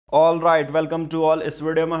All right, welcome to all. इस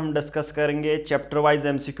video में हम डिस्कस करेंगे चैप्टर वाइज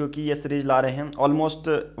एमसीक्यू की ये सीरीज ला रहे हैं। ऑलमोस्ट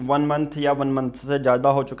 1 मंथ या 1 मंथ से ज़्यादा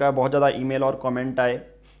हो चुका है, बहुत ज़्यादा ईमेल और कमेंट आए।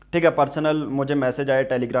 ठीक है, पर्सनल मुझे मैसेज आए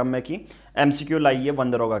टेलीग्राम में कि एमसीक्यू लाइए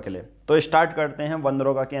वन दारोगा के लिए। तो स्टार्ट करते हैं वन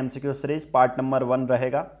दारोगा की एमसीक्यू सीरीज। पार्ट नंबर 1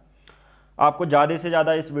 रहेगा। आपको ज़्यादा से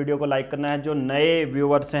ज़्यादा इस वीडियो को लाइक करना है। जो नए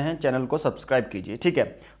व्यूअर्स हैं चैनल को सब्सक्राइब कीजिए। ठीक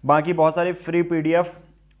है, बाकी बहुत सारी फ्री पीडीएफ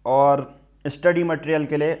और स्टडी मटेरियल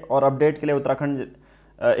के लिए और अपडेट के लिए उत्तराखंड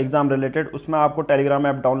एग्जाम रिलेटेड, उसमें आपको टेलीग्राम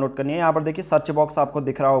ऐप डाउनलोड करनी है। यहाँ पर देखिए सर्च बॉक्स आपको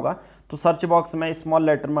दिख रहा होगा, तो सर्च बॉक्स में स्मॉल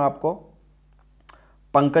लेटर में आपको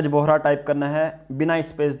पंकज बोहरा टाइप करना है बिना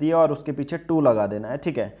स्पेस दिए और उसके पीछे 2 लगा देना है।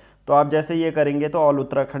 ठीक है, तो आप जैसे ये करेंगे तो ऑल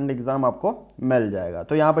उत्तराखंड एग्जाम आपको मिल जाएगा।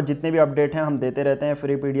 तो यहाँ पर जितने भी अपडेट हैं हम देते रहते हैं,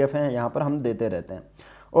 फ्री पीडीएफ हैं यहाँ पर हम देते रहते हैं।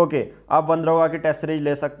 ओके, आप वन दारोगा की टेस्ट सीरीज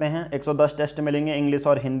ले सकते हैं। 110 टेस्ट मिलेंगे, इंग्लिश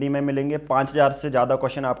और हिंदी में मिलेंगे। 5000 से ज़्यादा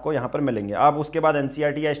क्वेश्चन आपको यहाँ पर मिलेंगे। आप उसके बाद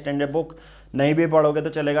एनसीईआरटी या स्टैंडर्ड बुक नहीं भी पढ़ोगे तो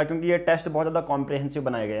चलेगा, क्योंकि ये टेस्ट बहुत ज़्यादा कॉम्प्रिहेंसिव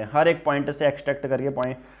बनाए गए हैं। हर एक पॉइंट से एक्सट्रैक्ट करके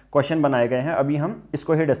क्वेश्चन बनाए गए हैं। अभी हम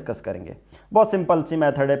इसको ही डिस्कस करेंगे। बहुत सिंपल सी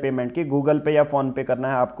मेथड है पेमेंट की। गूगल पे या फ़ोन पे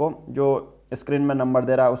करना है आपको, जो स्क्रीन में नंबर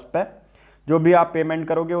दे रहा है उस पर जो भी आप पेमेंट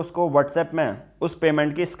करोगे उसको व्हाट्सएप में उस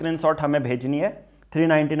पेमेंट की स्क्रीनशॉट हमें भेजनी है।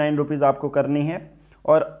 399 रुपीज़ आपको करनी है।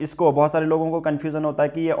 और इसको बहुत सारे लोगों को कन्फ्यूज़न होता है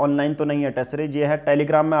कि ये ऑनलाइन तो नहीं है टेस्ट सीरीज, ये है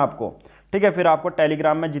टेलीग्राम में आपको। ठीक है, फिर आपको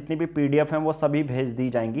टेलीग्राम में जितनी भी पीडीएफ हैं वो सभी भेज दी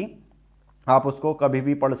जाएंगी। आप उसको कभी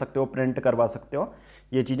भी पढ़ सकते हो, प्रिंट करवा सकते हो,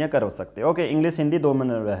 ये चीज़ें कर सकते हो। ओके, इंग्लिश हिंदी 2 में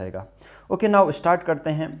रहेगा। ओके, नाउ स्टार्ट करते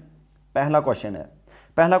हैं। पहला क्वेश्चन है।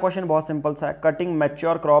 पहला क्वेश्चन बहुत सिंपल सा है। कटिंग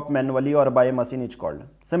मैच्योर क्रॉप मैनुअली और by machine is called.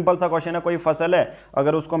 Simple सा क्वेश्चन है। कोई फसल है,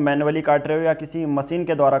 अगर उसको मैनुअली काट रहे हो या किसी मशीन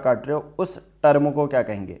के द्वारा काट रहे हो, उस टर्म को क्या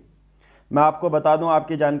कहेंगे? मैं आपको बता दूं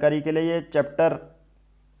आपकी जानकारी के लिए, ये चैप्टर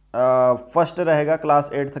फर्स्ट रहेगा क्लास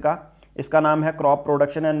 8th का। इसका नाम है क्रॉप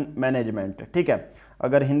प्रोडक्शन एंड मैनेजमेंट। ठीक है,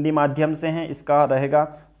 अगर हिंदी माध्यम से हैं इसका रहेगा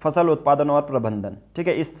फसल उत्पादन और प्रबंधन। ठीक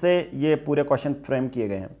है, इससे ये पूरे क्वेश्चन फ्रेम किए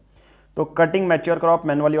गए हैं। तो कटिंग मैच्योर क्रॉप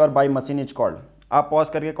मैनुअली और बाय मशीन इज कॉल्ड। आप पॉज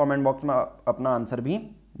करके कमेंट बॉक्स में अपना आंसर भी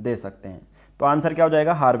दे सकते हैं। तो आंसर क्या हो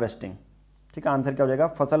जाएगा? हार्वेस्टिंग। ठीक है, आंसर क्या हो जाएगा?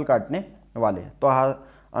 फसल काटने वाले। तो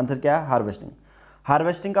आंसर क्या है? हार्वेस्टिंग।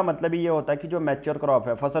 हार्वेस्टिंग का मतलब ही ये होता है कि जो मैच्योर क्रॉप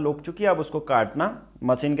है, फसल उग चुकी है, अब उसको काटना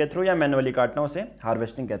मशीन के थ्रू या मैनुअली काटना, उसे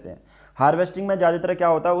हार्वेस्टिंग कहते हैं। हार्वेस्टिंग में ज़्यादातर क्या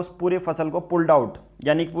होता है, उस पूरी फसल को पुल्ड आउट,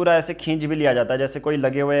 यानी कि पूरा ऐसे खींच भी लिया जाता है। जैसे कोई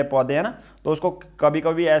लगे हुए पौधे हैं ना, तो उसको कभी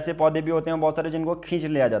कभी ऐसे पौधे भी होते हैं बहुत सारे जिनको खींच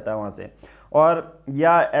लिया जाता है वहाँ से, और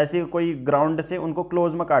या ऐसे कोई ग्राउंड से उनको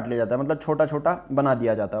क्लोज में काट लिया जाता है, मतलब छोटा छोटा बना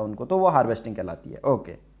दिया जाता है उनको, तो वो हार्वेस्टिंग कहलाती है।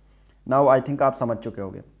 ओके, नाउ आई थिंक आप समझ चुके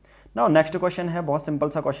होंगे। नाउ नेक्स्ट क्वेश्चन है, बहुत सिंपल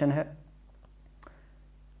सा क्वेश्चन है।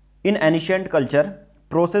 इन ancient culture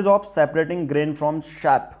process of separating grain from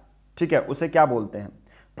shape, ठीक है, उसे क्या बोलते हैं?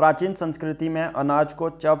 प्राचीन संस्कृति में अनाज को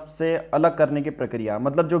चप से अलग करने की प्रक्रिया,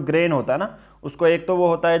 मतलब जो ग्रेन होता है ना, उसको एक तो वो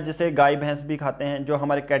होता है जिसे गाय भैंस भी खाते हैं, जो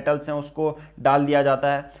हमारे कैटल्स हैं उसको डाल दिया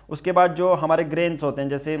जाता है। उसके बाद जो हमारे ग्रेन्स होते हैं,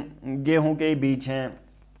 जैसे गेहूं के बीज हैं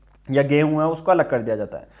या गेहूं है, उसको अलग कर दिया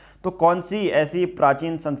जाता है। तो कौन सी ऐसी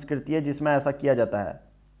प्राचीन संस्कृति है जिसमें ऐसा किया जाता है?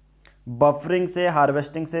 बफरिंग से,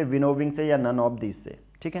 हार्वेस्टिंग से, विनोविंग से, या नन ऑफ दिस से?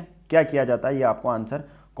 ठीक है, क्या किया जाता है, ये आपको आंसर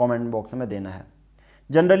कमेंट बॉक्स में देना है।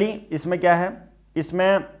 जनरली इसमें क्या है,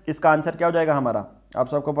 इसमें इसका आंसर क्या हो जाएगा हमारा? आप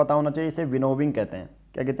सबको पता होना चाहिए, इसे विनोविंग कहते हैं।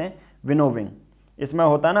 क्या कहते हैं? विनोविंग। इसमें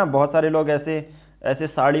होता है ना, बहुत सारे लोग ऐसे ऐसे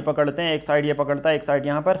साड़ी पकड़ते हैं, एक साइड ये पकड़ता है, एक साइड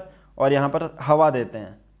यहाँ पर, और यहाँ पर हवा देते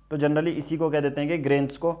हैं। तो जनरली इसी को कह देते हैं कि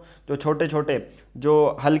ग्रेन्स को, जो छोटे छोटे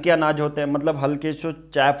जो हल्के अनाज होते हैं, मतलब हल्के जो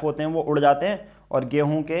चैफ होते हैं, वो उड़ जाते हैं और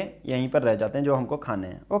गेहूं के यहीं पर रह जाते हैं जो हमको खाने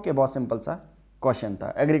हैं। ओके, बहुत सिंपल सा क्वेश्चन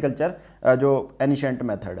था। एग्रीकल्चर जो एनिशिएंट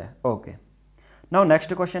मेथड है। ओके, नाउ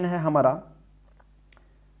नेक्स्ट क्वेश्चन है हमारा,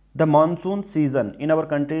 the monsoon season in our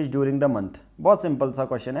country during the month. बहुत सिंपल सा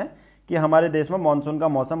क्वेश्चन है कि हमारे देश में मानसून का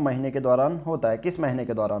मौसम महीने के दौरान होता है, किस महीने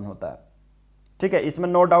के दौरान होता है? ठीक है, इसमें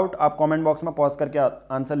नो डाउट आप कमेंट बॉक्स में पॉज करके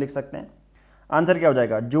आंसर लिख सकते हैं। आंसर क्या हो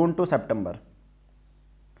जाएगा? जून टू सितंबर।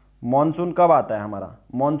 मॉनसून कब आता है हमारा?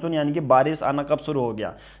 मॉनसून यानी कि बारिश आना कब शुरू हो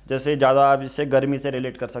गया? जैसे ज़्यादा आप इसे गर्मी से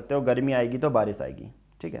रिलेट कर सकते हो, गर्मी आएगी तो बारिश आएगी।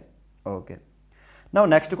 ठीक है, ओके। नाउ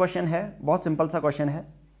नेक्स्ट क्वेश्चन है, बहुत सिंपल सा क्वेश्चन है।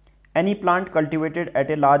 Any plant cultivated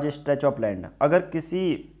eight a large stretch of land. अगर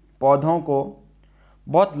किसी पौधों को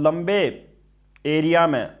बहुत लंबे एरिया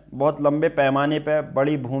में, बहुत लंबे पैमाने पर,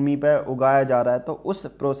 बड़ी भूमि पर उगाया जा रहा है, तो उस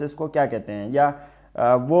प्रोसेस को क्या कहते हैं,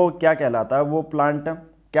 या वो क्या कहलाता है, वो प्लांट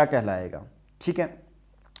क्या कहलाएगा? ठीक है,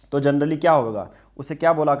 तो जनरली क्या होगा, उसे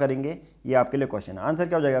क्या बोला करेंगे, ये आपके लिए क्वेश्चन है। आंसर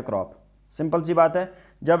क्या हो जाएगा? क्रॉप। सिंपल सी बात है,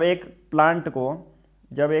 जब एक प्लांट को,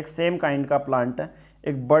 जब एक सेम काइंड का प्लांट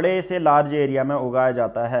एक बड़े से लार्ज एरिया में उगाया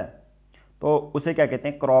जाता है, तो उसे क्या कहते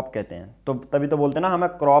हैं? क्रॉप कहते हैं। तो तभी तो बोलते हैं ना, हमें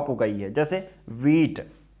क्रॉप उगाई है। जैसे वीट,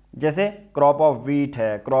 जैसे क्रॉप ऑफ वीट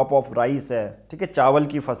है, क्रॉप ऑफ राइस है, ठीक है, चावल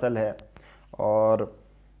की फसल है और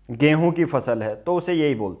गेहूं की फसल है, तो उसे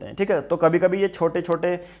यही बोलते हैं। ठीक है, तो कभी कभी ये छोटे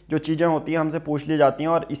छोटे जो चीज़ें होती हैं हमसे पूछ ली जाती हैं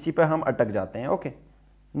और इसी पे हम अटक जाते हैं। ओके,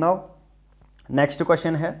 नाउ नेक्स्ट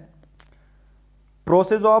क्वेश्चन है,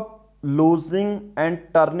 process of losing and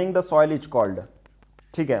turning the soil is called.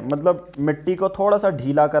 ठीक है, मतलब मिट्टी को थोड़ा सा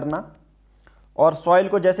ढीला करना और सॉइल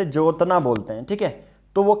को जैसे जोतना बोलते हैं। ठीक है,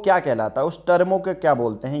 तो वो क्या कहलाता है, उस टर्मों के क्या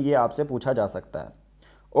बोलते हैं, ये आपसे पूछा जा सकता है।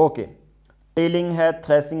 ओके, टिलिंग है,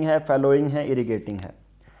 थ्रेसिंग है, फैलोइंग है, इरिगेटिंग है।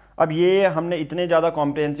 अब ये हमने इतने ज़्यादा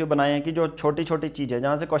कॉम्प्रिहेंसिव बनाए हैं कि जो छोटी छोटी चीज़ है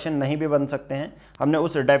जहाँ से क्वेश्चन नहीं भी बन सकते हैं, हमने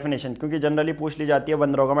उस डेफिनेशन, क्योंकि जनरली पूछ ली जाती है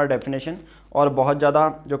वन दारोगा में डेफिनेशन, और बहुत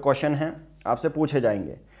ज़्यादा जो क्वेश्चन हैं आपसे पूछे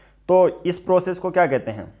जाएंगे, तो इस प्रोसेस को क्या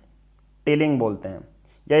कहते हैं, टिलिंग बोलते हैं,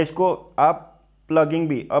 या इसको आप प्लगिंग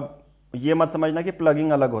भी, अब ये मत समझना कि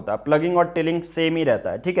प्लगिंग अलग होता है, प्लगिंग और टिलिंग सेम ही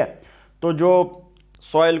रहता है। ठीक है, तो जो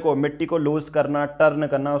सॉइल को, मिट्टी को लूज करना, टर्न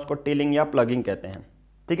करना, उसको टिलिंग या प्लगिंग कहते हैं।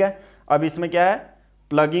 ठीक है, अब इसमें क्या है,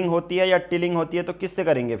 प्लगिंग होती है या टिलिंग होती है तो किससे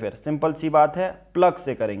करेंगे, फिर सिंपल सी बात है, प्लग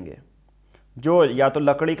से करेंगे, जो या तो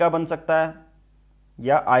लकड़ी का बन सकता है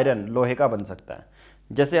या आयरन, लोहे का बन सकता है।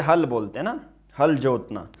 जैसे हल बोलते हैं ना, हल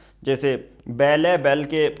जोतना, जैसे बैल है, बैल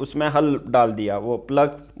के उसमें हल डाल दिया, वो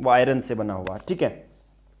प्लग वो आयरन से बना हुआ। ठीक है,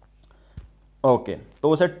 ओके, तो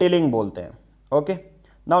उसे टिलिंग बोलते हैं। ओके,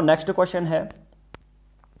 नाउ नेक्स्ट क्वेश्चन है,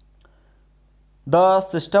 the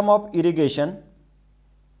system of irrigation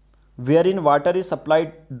where in water is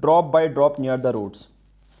supplied drop by drop near the roots.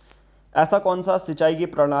 ऐसा कौन सा सिंचाई की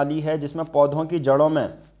प्रणाली है जिसमें पौधों की जड़ों में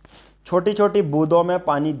छोटी छोटी बूंदों में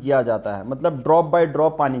पानी दिया जाता है, मतलब ड्रॉप बाय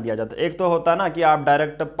ड्रॉप पानी दिया जाता है। एक तो होता है ना कि आप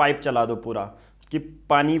डायरेक्ट पाइप चला दो पूरा, कि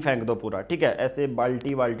पानी फेंक दो पूरा, ठीक है, ऐसे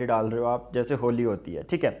बाल्टी बाल्टी डाल रहे हो आप, जैसे होली होती है।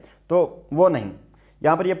 ठीक है, तो वो नहीं,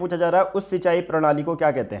 यहाँ पर ये पूछा जा रहा है उस सिंचाई प्रणाली को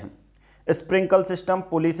क्या कहते हैं, स्प्रिंकल सिस्टम,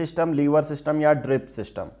 पुली सिस्टम, लीवर सिस्टम या ड्रिप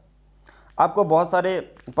सिस्टम। आपको बहुत सारे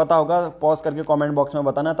पता होगा, पॉज करके कमेंट बॉक्स में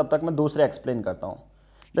बताना, तब तक मैं दूसरे एक्सप्लेन करता हूँ।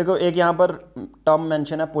 देखो, एक यहाँ पर टर्म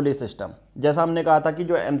मेंशन है पुलिस सिस्टम। जैसा हमने कहा था कि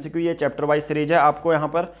जो एमसीक्यू ये चैप्टर वाइज सीरीज है, आपको यहाँ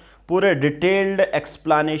पर पूरे डिटेल्ड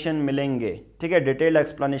एक्सप्लेनेशन मिलेंगे। ठीक है, डिटेल्ड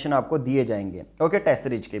एक्सप्लेनेशन आपको दिए जाएंगे। ओके, टेस्ट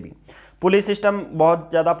सीरीज के भी। पुलिस सिस्टम बहुत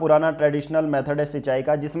ज़्यादा पुराना ट्रेडिशनल मेथड है सिंचाई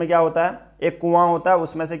का, जिसमें क्या होता है, एक कुआं होता है,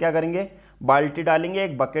 उसमें से क्या करेंगे, बाल्टी डालेंगे,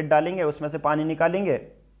 एक बकेट डालेंगे, उसमें से पानी निकालेंगे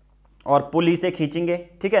और पुली से खींचेंगे।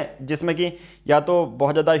 ठीक है, जिसमें कि या तो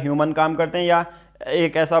बहुत ज़्यादा ह्यूमन काम करते हैं या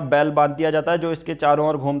एक ऐसा बैल बांध दिया जाता है जो इसके चारों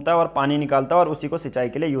ओर घूमता है और पानी निकालता है और उसी को सिंचाई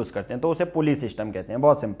के लिए यूज़ करते हैं, तो उसे पुली सिस्टम कहते हैं।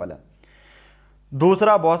 बहुत सिंपल है।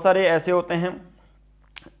 दूसरा, बहुत सारे ऐसे होते हैं,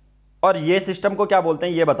 और ये सिस्टम को क्या बोलते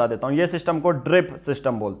हैं ये बता देता हूँ। ये सिस्टम को ड्रिप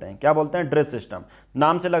सिस्टम बोलते हैं। क्या बोलते हैं, ड्रिप सिस्टम।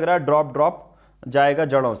 नाम से लग रहा है ड्रॉप ड्रॉप जाएगा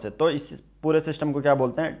जड़ों से, तो इस पूरे सिस्टम को क्या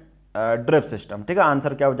बोलते हैं, ड्रिप सिस्टम। ठीक है,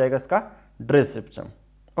 आंसर क्या हो जाएगा इसका, ड्रिप सिस्टम।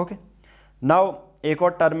 ओके, नाउ एक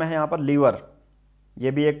और टर्म है यहाँ पर, लीवर।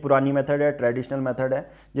 ये भी एक पुरानी मेथड है, ट्रेडिशनल मेथड है,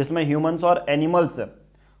 जिसमें ह्यूमंस और एनिमल्स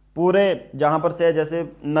पूरे जहाँ पर से, जैसे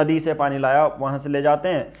नदी से पानी लाया वहाँ से ले जाते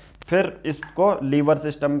हैं, फिर इसको लीवर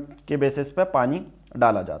सिस्टम के बेसिस पे पानी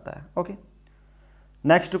डाला जाता है। ओके,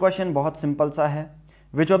 नेक्स्ट क्वेश्चन बहुत सिंपल सा है,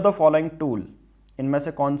 which of the following tool, इनमें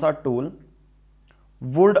से कौन सा tool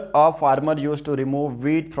would a farmer use to remove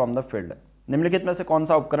wheat from the field. निम्नलिखित में से कौन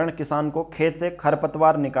सा उपकरण किसान को खेत से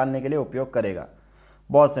खरपतवार निकालने के लिए उपयोग करेगा।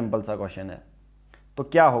 बहुत सिंपल सा क्वेश्चन है, तो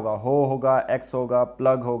क्या होगा, हो होगा, एक्स होगा,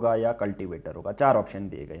 प्लग होगा या कल्टीवेटर होगा। 4 ऑप्शन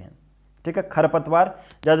दिए गए हैं। ठीक है, खरपतवार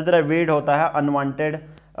ज़्यादातर वीड होता है, अनवांटेड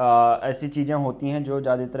ऐसी चीज़ें होती हैं जो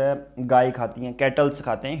ज़्यादातर गाय खाती हैं, कैटल्स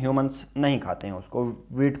खाते हैं, ह्यूमंस नहीं खाते हैं उसको,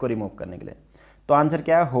 वीड को रिमूव करने के लिए। तो आंसर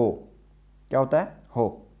क्या है, हो। क्या होता है,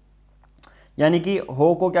 हो। यानी कि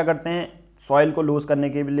हो को क्या करते हैं, सॉइल को लूज करने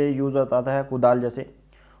के लिए यूज़ होता है, कुदाल जैसे।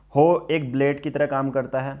 हो एक ब्लेड की तरह काम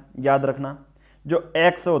करता है, याद रखना। जो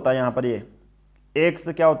एक्स होता है यहाँ पर, ये एक्स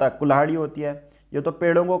क्या होता है, कुल्हाड़ी होती है, ये तो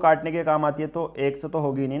पेड़ों को काटने के काम आती है, तो एक्स तो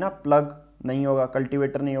होगी नहीं ना, प्लग नहीं होगा,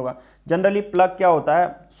 कल्टीवेटर नहीं होगा। जनरली प्लग क्या होता है,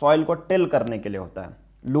 सॉइल को टिल करने के लिए होता है,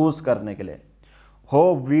 लूज करने के लिए। हो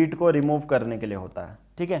वीट को रिमूव करने के लिए होता है।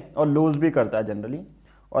 ठीक है, और लूज भी करता है जनरली।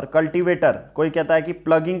 और कल्टीवेटर, कोई कहता है कि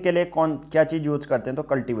प्लगिंग के लिए कौन क्या चीज़ यूज करते हैं, तो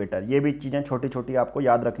कल्टीवेटर। ये भी चीज़ें छोटी छोटी आपको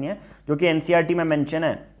याद रखनी है, जो कि एनसीईआरटी में मेंशन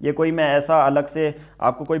है। ये कोई मैं ऐसा अलग से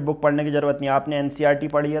आपको कोई बुक पढ़ने की ज़रूरत नहीं है, आपने एनसीईआरटी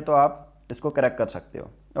पढ़ी है तो आप इसको करेक्ट कर सकते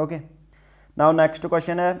हो। ओके, नाउ नेक्स्ट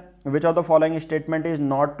क्वेश्चन है, which of the following statement is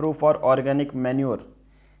not true for organic manure.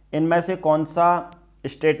 इनमें से कौन सा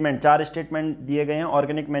स्टेटमेंट, 4 स्टेटमेंट दिए गए हैं,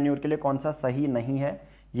 ऑर्गेनिक मैन्योर के लिए कौन सा सही नहीं है,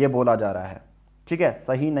 ये बोला जा रहा है। ठीक है,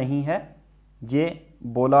 सही नहीं है ये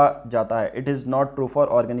बोला जाता है, it is not true for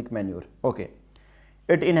organic manure. Okay,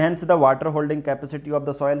 it enhance the water holding capacity of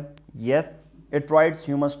the soil, yes. It provides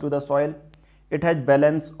humus to the soil, it has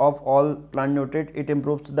balance of all plant nutrient, it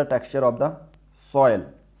improves the texture of the soil.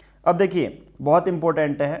 अब देखिए बहुत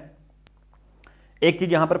important है, एक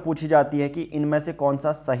चीज़ यहाँ पर पूछी जाती है कि इनमें से कौन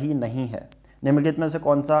सा सही नहीं है, निम्नलिखित में से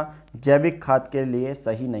कौन सा जैविक खाद के लिए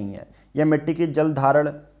सही नहीं है। यह मिट्टी की जल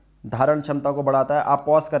धारण क्षमता को बढ़ाता है। आप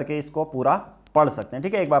पॉज करके इसको पूरा पढ़ सकते हैं,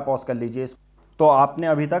 ठीक है, एक बार पॉज कर लीजिए। तो आपने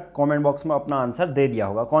अभी तक कमेंट बॉक्स में अपना आंसर दे दिया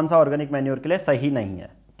होगा कौन सा ऑर्गेनिक मैन्योर के लिए सही नहीं है,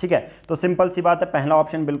 ठीक है। तो सिंपल सी बात है, पहला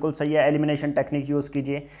ऑप्शन बिल्कुल सही है, एलिमिनेशन टेक्निक यूज़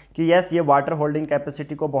कीजिए कि यस ये वाटर होल्डिंग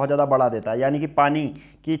कैपेसिटी को बहुत ज़्यादा बढ़ा देता है, यानी कि पानी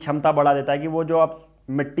की क्षमता बढ़ा देता है कि वो जो आप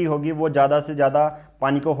मिट्टी होगी वो ज़्यादा से ज़्यादा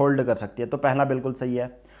पानी को होल्ड कर सकती है, तो पहला बिल्कुल सही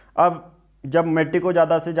है। अब जब मिट्टी को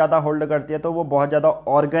ज़्यादा से ज़्यादा होल्ड करती है तो वो बहुत ज़्यादा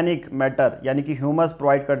ऑर्गेनिक मैटर यानी कि ह्यूमस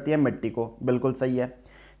प्रोवाइड करती है मिट्टी को, बिल्कुल सही है।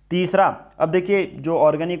 तीसरा, अब देखिए जो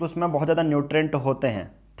ऑर्गेनिक उसमें बहुत ज़्यादा न्यूट्रिएंट होते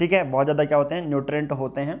हैं, ठीक है, बहुत ज़्यादा क्या होते हैं, न्यूट्रिएंट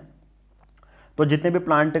होते हैं, तो जितने भी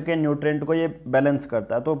प्लांट के न्यूट्रिएंट को ये बैलेंस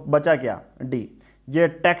करता है। तो बचा क्या, डी, ये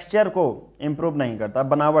टेक्सचर को इम्प्रूव नहीं करता,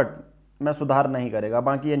 बनावट में सुधार नहीं करेगा,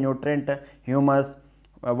 बाकी ये nutrient, humus,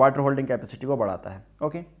 water holding capacity को बढ़ाता है।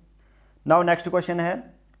 ओके, नाउ नेक्स्ट क्वेश्चन है,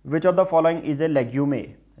 which of the following is a लेग्यूमे।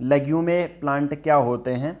 लेग्यूमे plant क्या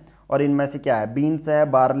होते हैं और इनमें से क्या है, बीन्स है,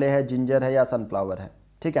 बार्ले है, जिंजर है या सनफ्लावर है,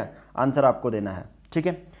 ठीक है, आंसर आपको देना है, ठीक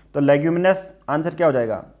है। तो लेग्यूमिनस आंसर क्या हो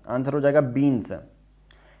जाएगा, आंसर हो जाएगा बीन्स।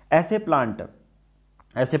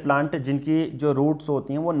 ऐसे प्लांट जिनकी जो रूट्स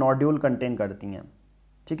होती हैं वो नोड्यूल कंटेन करती हैं,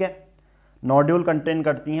 ठीक है, नोड्यूल कंटेन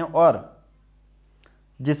करती हैं और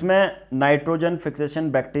जिसमें नाइट्रोजन फिक्सेशन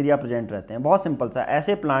बैक्टीरिया प्रेजेंट रहते हैं। बहुत सिंपल सा,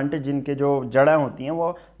 ऐसे प्लांट जिनके जो जड़ें होती हैं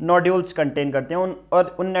वो नोड्यूल्स कंटेन करते हैं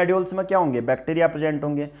और उन नोड्यूल्स में क्या होंगे, बैक्टीरिया प्रेजेंट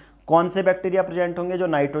होंगे। कौन से बैक्टीरिया प्रेजेंट होंगे, जो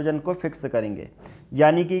नाइट्रोजन को फिक्स करेंगे,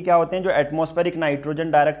 यानी कि क्या होते हैं, जो एटमॉस्फेरिक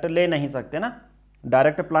नाइट्रोजन डायरेक्ट ले नहीं सकते ना,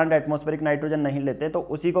 डायरेक्ट प्लांट एटमॉस्फेरिक नाइट्रोजन नहीं लेते, तो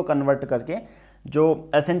उसी को कन्वर्ट करके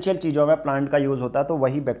जो एसेंशियल चीज़ों में प्लांट का यूज़ होता है, तो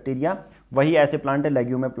वही बैक्टीरिया, वही ऐसे प्लांट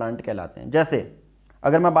लेग्यूमे प्लांट कहलाते हैं। जैसे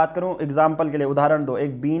अगर मैं बात करूं एग्जाम्पल के लिए, उदाहरण दो,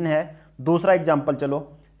 एक बीन है, दूसरा एग्जाम्पल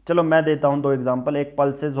चलो मैं देता हूं दो एग्जाम्पल, एक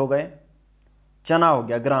पल्सेस हो गए, चना हो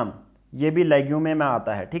गया, ग्राम, ये भी लेग्यूमे में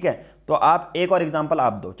आता है, ठीक है। तो आप एक और एग्जाम्पल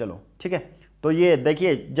आप दो, चलो ठीक है। तो ये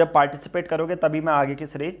देखिए, जब पार्टिसिपेट करोगे तभी मैं आगे की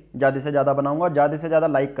सीरीज ज़्यादा से ज़्यादा बनाऊंगा, ज़्यादा से ज़्यादा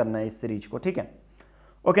लाइक करना है इस सीरीज को, ठीक है।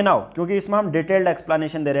 ओके नाउ, क्योंकि इसमें हम डिटेल्ड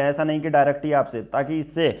एक्सप्लेनेशन दे रहे हैं, ऐसा नहीं कि डायरेक्ट ही आपसे, ताकि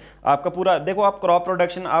इससे आपका पूरा, देखो आप क्रॉप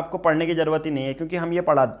प्रोडक्शन आपको पढ़ने की जरूरत ही नहीं है क्योंकि हम ये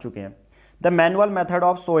पढ़ा चुके हैं। The manual method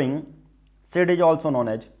of sowing seed is also known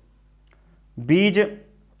as, बीज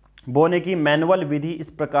बोने की मैनुअल विधि इस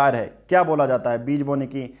प्रकार है, क्या बोला जाता है बीज बोने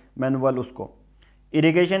की मैनुअल, उसको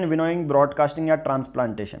इरिगेशन, विनोइंग, ब्रॉडकास्टिंग या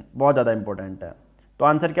ट्रांसप्लांटेशन, बहुत ज़्यादा इंपॉर्टेंट है। तो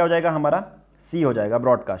आंसर क्या हो जाएगा हमारा, सी हो जाएगा,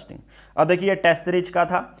 ब्रॉडकास्टिंग। अब देखिए ये टेस्ट सीरीज का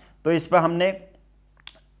था, तो इस पर हमने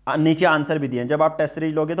नीचे आंसर भी दिए। जब आप टेस्ट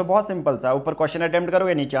सीरीज लोगे तो बहुत सिंपल सा, ऊपर क्वेश्चन अटेम्प्ट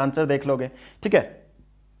करोगे, नीचे आंसर देख लोगे, ठीक है।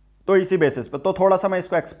 तो इसी बेसिस पर तो थोड़ा सा मैं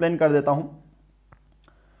इसको एक्सप्लेन कर देता हूं।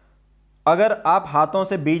 अगर आप हाथों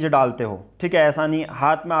से बीज डालते हो, ठीक है, ऐसा नहीं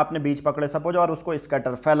हाथ में आपने बीज पकड़े सपोज और उसको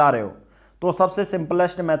स्कैटर फैला रहे हो, तो सबसे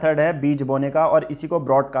सिंपलेस्ट मेथड है बीज बोने का, और इसी को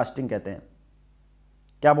ब्रॉडकास्टिंग कहते हैं।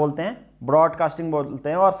 क्या बोलते हैं, ब्रॉडकास्टिंग बोलते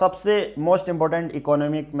हैं, और सबसे मोस्ट इंपॉर्टेंट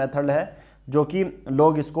इकोनॉमिक मेथड है जो कि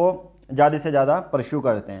लोग इसको ज़्यादा से ज़्यादा परस्यू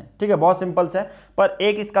करते हैं, ठीक है। बहुत सिंपल से, पर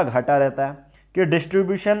एक इसका घाटा रहता है कि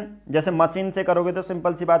डिस्ट्रीब्यूशन, जैसे मशीन से करोगे तो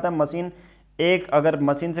सिंपल सी बात है, मशीन एक अगर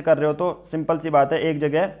मशीन से कर रहे हो तो सिंपल सी बात है एक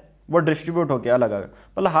जगह वो डिस्ट्रीब्यूट होकर अलग अलग,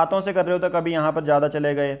 मतलब हाथों से कर रहे हो तो कभी यहाँ पर ज़्यादा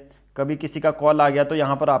चले गए, कभी किसी का कॉल आ गया तो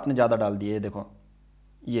यहाँ पर आपने ज़्यादा डाल दिए, देखो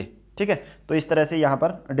ये, ठीक है। तो इस तरह से यहाँ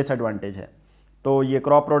पर डिसएडवांटेज है। तो ये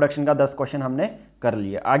क्रॉप प्रोडक्शन का 10 क्वेश्चन हमने कर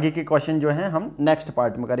लिए। आगे के क्वेश्चन जो हैं हम नेक्स्ट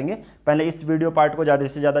पार्ट में करेंगे। पहले इस वीडियो पार्ट को ज़्यादा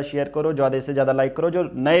से ज़्यादा शेयर करो, ज़्यादा से ज़्यादा लाइक करो। जो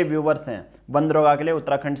नए व्यूवर्स हैं, वन दारोगा के लिए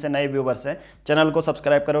उत्तराखंड से नए व्यूवर्स हैं, चैनल को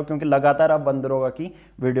सब्सक्राइब करो, क्योंकि लगातार अब वन दारोगा की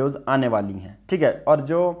वीडियोज़ आने वाली हैं, ठीक है। और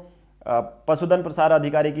जो पशुधन प्रसार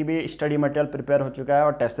अधिकारी की भी स्टडी मटेरियल प्रिपेयर हो चुका है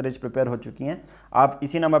और टेस्ट सीरीज प्रिपेयर हो चुकी हैं, आप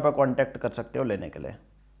इसी नंबर पर कॉन्टैक्ट कर सकते हो लेने के लिए।